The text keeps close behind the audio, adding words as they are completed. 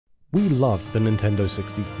We loved the Nintendo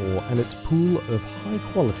 64 and its pool of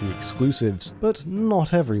high-quality exclusives, but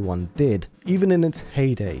not everyone did. Even in its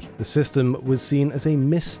heyday, the system was seen as a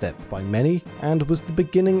misstep by many and was the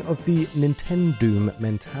beginning of the Nintendoom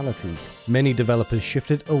mentality. Many developers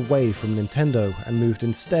shifted away from Nintendo and moved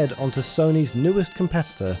instead onto Sony's newest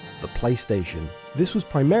competitor, the PlayStation. This was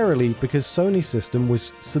primarily because Sony's system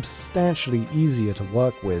was substantially easier to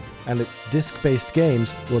work with, and its disc-based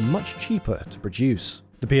games were much cheaper to produce.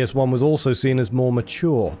 The PS1 was also seen as more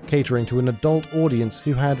mature, catering to an adult audience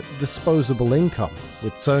who had disposable income,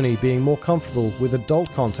 with Sony being more comfortable with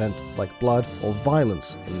adult content like blood or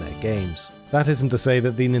violence in their games. That isn't to say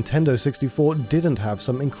that the Nintendo 64 didn't have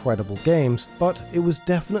some incredible games, but it was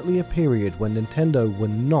definitely a period when Nintendo were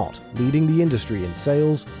not leading the industry in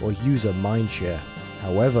sales or user mindshare.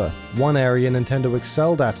 However, one area Nintendo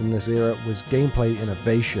excelled at in this era was gameplay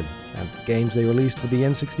innovation, and the games they released for the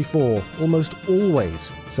N64 almost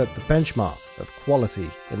always set the benchmark of quality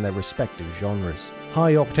in their respective genres.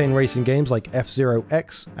 High-octane racing games like F-Zero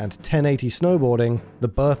X and 1080 snowboarding, the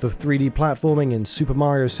birth of 3D platforming in Super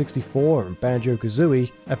Mario 64 and Banjo-Kazooie,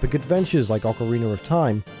 epic adventures like Ocarina of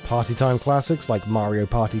Time, party time classics like Mario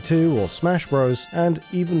Party 2 or Smash Bros, and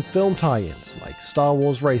even film tie-ins like Star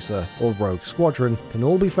Wars Racer or Rogue Squadron can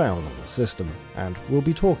all be found on the system, and we'll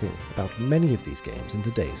be talking about many of these games in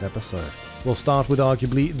today's episode. We'll start with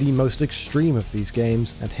arguably the most extreme of these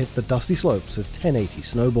games and hit the dusty slopes of 1080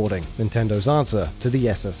 snowboarding, Nintendo's answer to the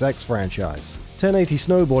SSX franchise. 1080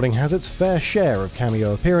 snowboarding has its fair share of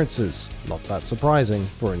cameo appearances, not that surprising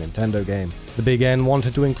for a Nintendo game. The Big N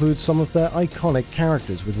wanted to include some of their iconic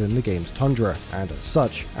characters within the game's tundra, and as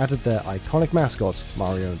such, added their iconic mascots,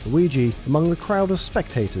 Mario and Luigi, among the crowd of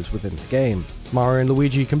spectators within the game. Mario and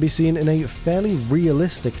Luigi can be seen in a fairly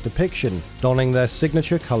realistic depiction, donning their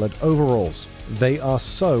signature colored overalls. They are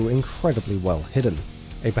so incredibly well hidden.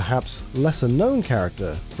 A perhaps lesser-known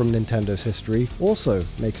character from Nintendo's history also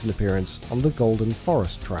makes an appearance on the Golden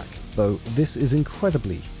Forest track, though this is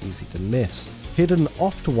incredibly easy to miss. Hidden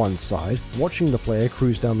off to one side, watching the player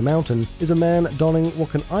cruise down the mountain, is a man donning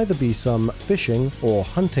what can either be some fishing or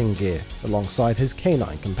hunting gear, alongside his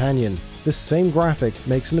canine companion. This same graphic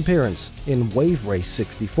makes an appearance in Wave Race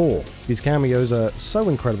 64. These cameos are so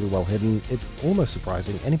incredibly well hidden, it's almost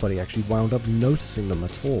surprising anybody actually wound up noticing them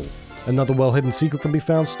at all. Another well-hidden secret can be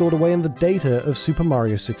found stored away in the data of Super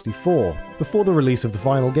Mario 64. Before the release of the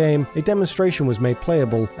final game, a demonstration was made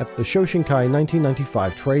playable at the Shoshinkai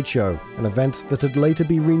 1995 trade show, an event that would later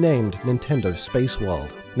be renamed Nintendo Space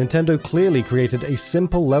World. Nintendo clearly created a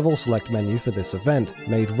simple level select menu for this event,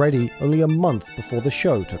 made ready only a month before the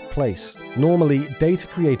show took place. Normally, data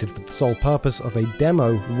created for the sole purpose of a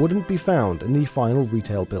demo wouldn't be found in the final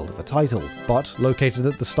retail build of a title, but located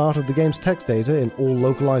at the start of the game's text data in all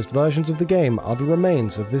localized versions of the game are the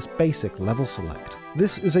remains of this basic level select.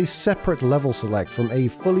 This is a separate level select from a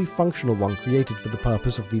fully functional one created for the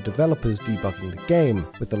purpose of the developers debugging the game,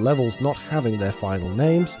 with the levels not having their final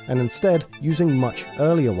names, and instead using much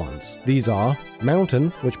earlier ones. These are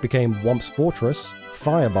Mountain, which became Womp's Fortress,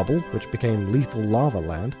 Fire Bubble, which became Lethal Lava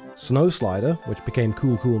Land, Snow Slider, which became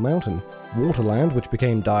Cool Cool Mountain, Waterland, which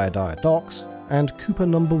became Dire Dire Docks, and Koopa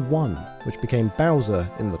Number 1, which became Bowser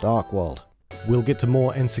in the Dark World. We'll get to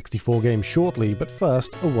more N64 games shortly, but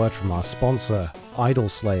first, a word from our sponsor, Idol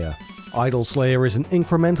Slayer. Idol Slayer is an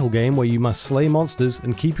incremental game where you must slay monsters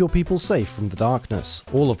and keep your people safe from the darkness,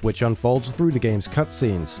 all of which unfolds through the game's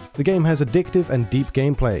cutscenes. The game has addictive and deep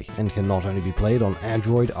gameplay, and can not only be played on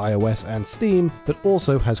Android, iOS, and Steam, but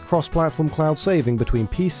also has cross-platform cloud saving between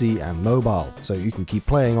PC and mobile, so you can keep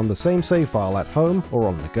playing on the same save file at home or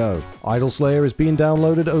on the go. Idol Slayer is being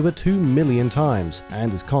downloaded over 2 million times,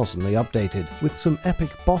 and is constantly updated, with some epic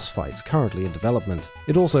boss fights currently in development.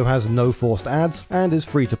 It also has no forced ads, and is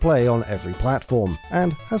free to play on every platform,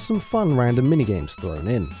 and has some fun random minigames thrown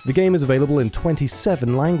in. The game is available in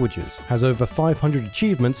 27 languages, has over 500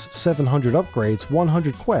 achievements, 700 upgrades,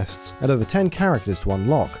 100 quests, and over 10 characters to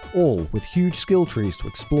unlock, all with huge skill trees to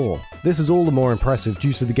explore. This is all the more impressive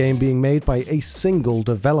due to the game being made by a single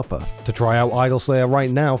developer. To try out Idol Slayer right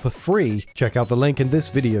now for free, check out the link in this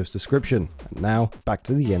video's description. And now, back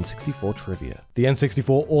to the N64 trivia. The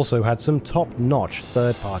N64 also had some top-notch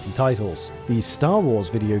third-party titles. These Star Wars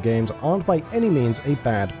video games aren't by any means a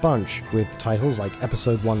bad bunch, with titles like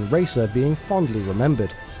Episode 1 Racer being fondly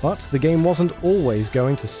remembered. But the game wasn't always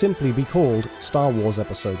going to simply be called Star Wars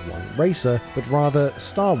Episode 1 Racer, but rather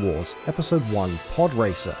Star Wars Episode 1 Pod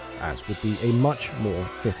Racer, as would be a much more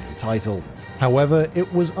fitting title. However,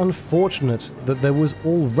 it was unfortunate that there was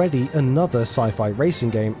already another sci-fi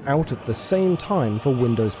racing game out at the same time for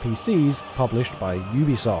Windows PCs published by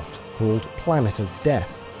Ubisoft, called Planet of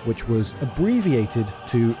Death. which was abbreviated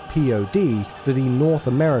to POD for the North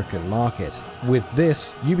American market. With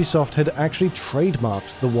this, Ubisoft had actually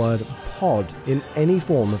trademarked the word pod in any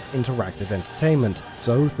form of interactive entertainment,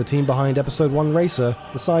 so the team behind Episode 1 Racer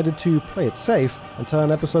decided to play it safe and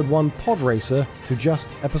turn Episode 1 Pod Racer to just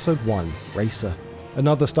Episode 1 Racer.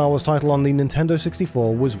 Another Star Wars title on the Nintendo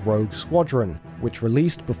 64 was Rogue Squadron, which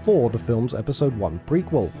released before the film's Episode 1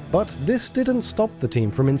 prequel. But this didn't stop the team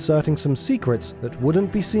from inserting some secrets that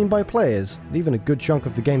wouldn't be seen by players, and even a good chunk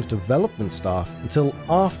of the game's development staff, until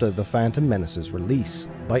after the Phantom Menace's release.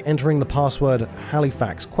 By entering the password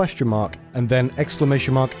Halifax ? And then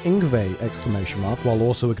Ingve ! While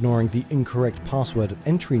also ignoring the incorrect password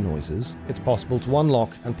entry noises, it's possible to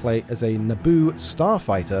unlock and play as a Naboo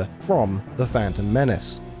starfighter from the Phantom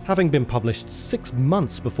Menace. Having been published 6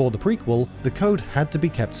 months before the prequel, the code had to be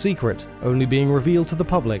kept secret, only being revealed to the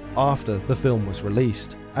public after the film was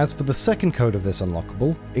released. As for the second code of this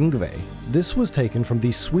unlockable, Ingve, this was taken from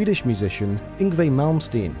the Swedish musician Yngwie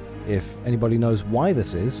Malmsteen. If anybody knows why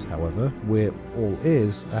this is, however, we're all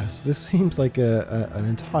ears, as this seems like an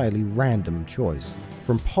entirely random choice.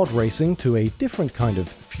 From pod racing to a different kind of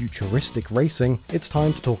futuristic racing, it's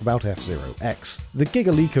time to talk about F-Zero X. The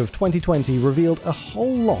Giga Leak of 2020 revealed a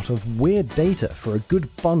whole lot of weird data for a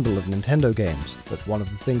good bundle of Nintendo games, but one of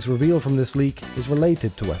the things revealed from this leak is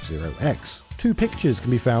related to F-Zero X. 2 pictures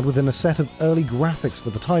can be found within a set of early graphics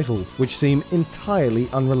for the title, which seem entirely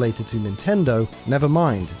unrelated to Nintendo, never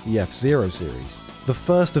mind the F-Zero series. The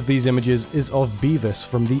first of these images is of Beavis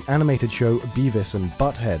from the animated show Beavis and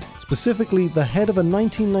Butthead, specifically the head of a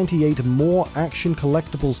 1998 More Action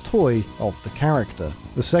Collectibles toy of the character.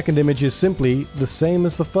 The second image is simply the same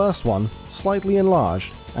as the first one, slightly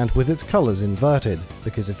enlarged, and with its colours inverted,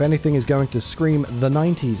 because if anything is going to scream the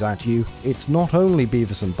 90s at you, it's not only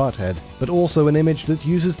Beavis and Butthead, but also an image that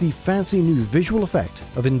uses the fancy new visual effect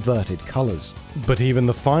of inverted colours. But even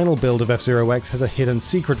the final build of F-Zero X has a hidden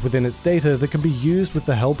secret within its data that can be used with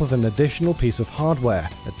the help of an additional piece of hardware,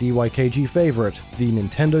 a DYKG favourite, the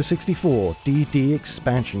Nintendo 64 DD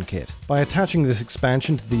Expansion Kit. By attaching this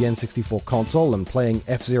expansion to the N64 console and playing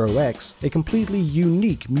F-Zero X, a completely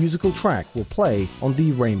unique musical track will play on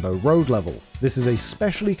the Rainbow Road level. This is a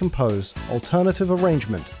specially composed, alternative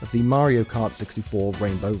arrangement of the Mario Kart 64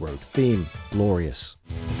 Rainbow Road theme. Glorious.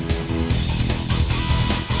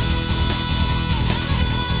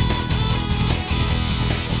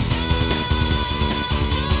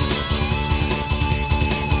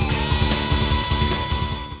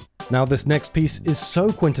 Now, this next piece is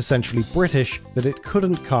so quintessentially British that it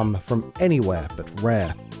couldn't come from anywhere but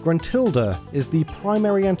Rare. Gruntilda is the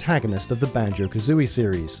primary antagonist of the Banjo-Kazooie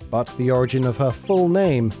series, but the origin of her full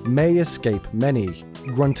name may escape many.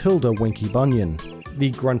 Gruntilda Winky Bunyan.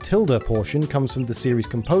 The Gruntilda portion comes from the series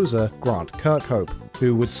composer Grant Kirkhope,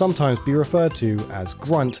 who would sometimes be referred to as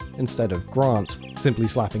Grunt instead of Grant. Simply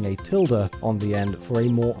slapping a tilde on the end for a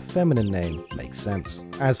more feminine name makes sense.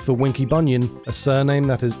 As for Winky Bunyan, a surname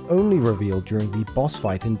that is only revealed during the boss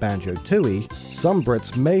fight in Banjo-Tooie, some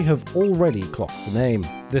Brits may have already clocked the name.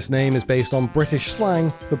 This name is based on British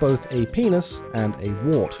slang for both a penis and a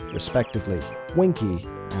wart, respectively. Winky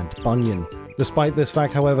and Bunyan. Despite this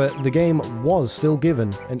fact, however, the game was still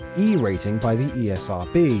given an E rating by the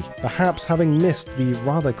ESRB, perhaps having missed the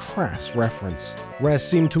rather crass reference. Rare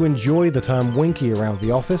seemed to enjoy the term Winky around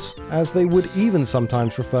the office, as they would even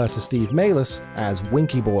sometimes refer to Steve Malis as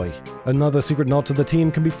Winky Boy. Another secret nod to the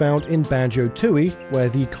team can be found in Banjo-Tooie, where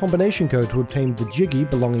the combination code to obtain the Jiggy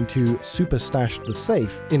belonging to Super Stash the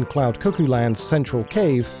Safe in Cloud Cuckoo Land's central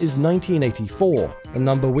cave is 1984, a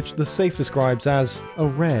number which the safe describes as a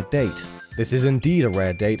rare date. This is indeed a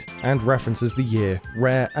rare date, and references the year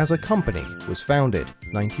Rare as a company was founded,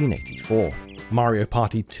 1984. Mario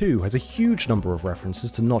Party 2 has a huge number of references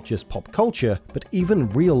to not just pop culture, but even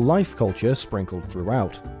real-life culture sprinkled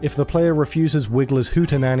throughout. If the player refuses Wiggler's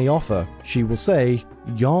hootenanny offer, she will say,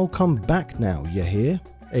 "Y'all come back now, you hear?"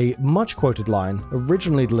 A much-quoted line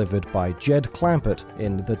originally delivered by Jed Clampett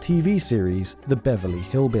in the TV series The Beverly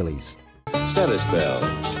Hillbillies. Set a spell.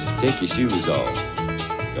 Take your shoes off.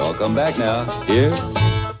 Y'all come back now, here?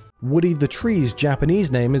 Woody the Tree's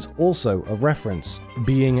Japanese name is also a reference,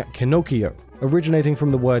 being Pinocchio, originating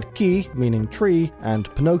from the word ki, meaning tree,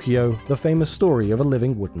 and Pinocchio, the famous story of a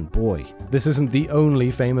living wooden boy. This isn't the only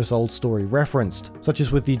famous old story referenced, such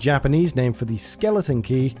as with the Japanese name for the skeleton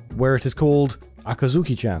key, where it is called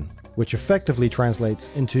Akazuki-chan, which effectively translates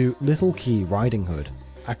into Little Key Riding Hood.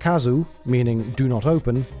 Akazu, meaning do not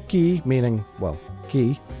open, ki, meaning, well,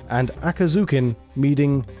 key, and Akazukin,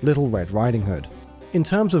 meaning Little Red Riding Hood. In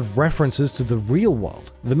terms of references to the real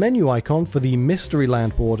world, the menu icon for the Mystery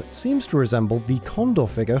Land board seems to resemble the condor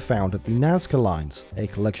figure found at the Nazca Lines, a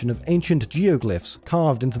collection of ancient geoglyphs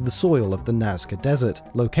carved into the soil of the Nazca Desert,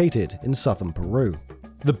 located in southern Peru.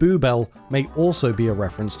 The boo bell may also be a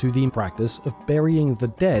reference to the practice of burying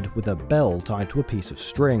the dead with a bell tied to a piece of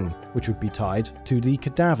string, which would be tied to the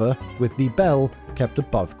cadaver with the bell kept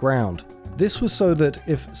above ground. This was so that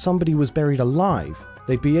if somebody was buried alive,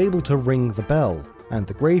 they'd be able to ring the bell, and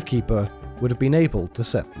the gravekeeper would have been able to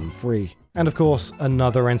set them free. And of course,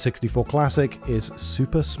 another N64 classic is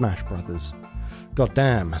Super Smash Bros.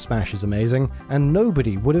 Goddamn, Smash is amazing, and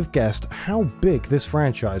nobody would have guessed how big this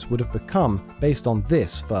franchise would have become based on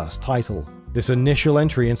this first title. This initial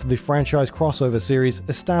entry into the franchise crossover series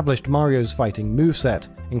established Mario's fighting moveset,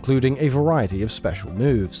 including a variety of special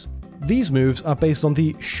moves. These moves are based on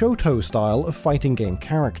the Shoto style of fighting game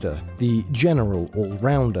character, the general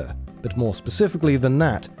all-rounder, but more specifically than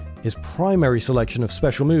that, his primary selection of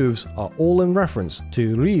special moves are all in reference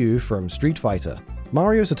to Ryu from Street Fighter.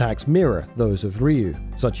 Mario's attacks mirror those of Ryu,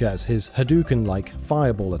 such as his Hadouken-like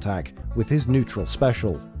fireball attack with his neutral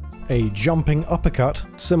special, a jumping uppercut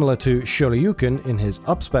similar to Shoryuken in his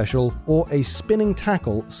up special, or a spinning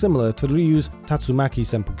tackle similar to Ryu's Tatsumaki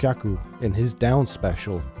Senpukyaku in his down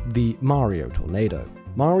special, the Mario Tornado.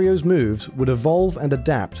 Mario's moves would evolve and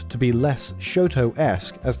adapt to be less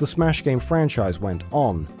Shoto-esque as the Smash game franchise went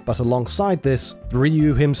on, but alongside this,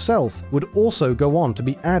 Ryu himself would also go on to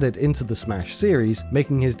be added into the Smash series,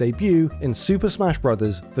 making his debut in Super Smash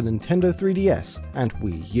Bros. For Nintendo 3DS and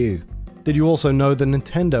Wii U. Did you also know that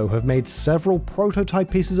Nintendo have made several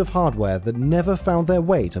prototype pieces of hardware that never found their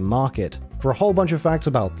way to market? For a whole bunch of facts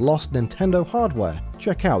about lost Nintendo hardware,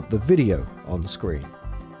 check out the video on screen.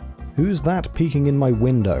 Who's that peeking in my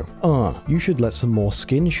window? You should let some more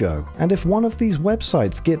skin show. And if one of these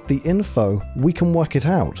websites get the info, we can work it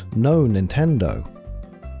out. No, Nintendo.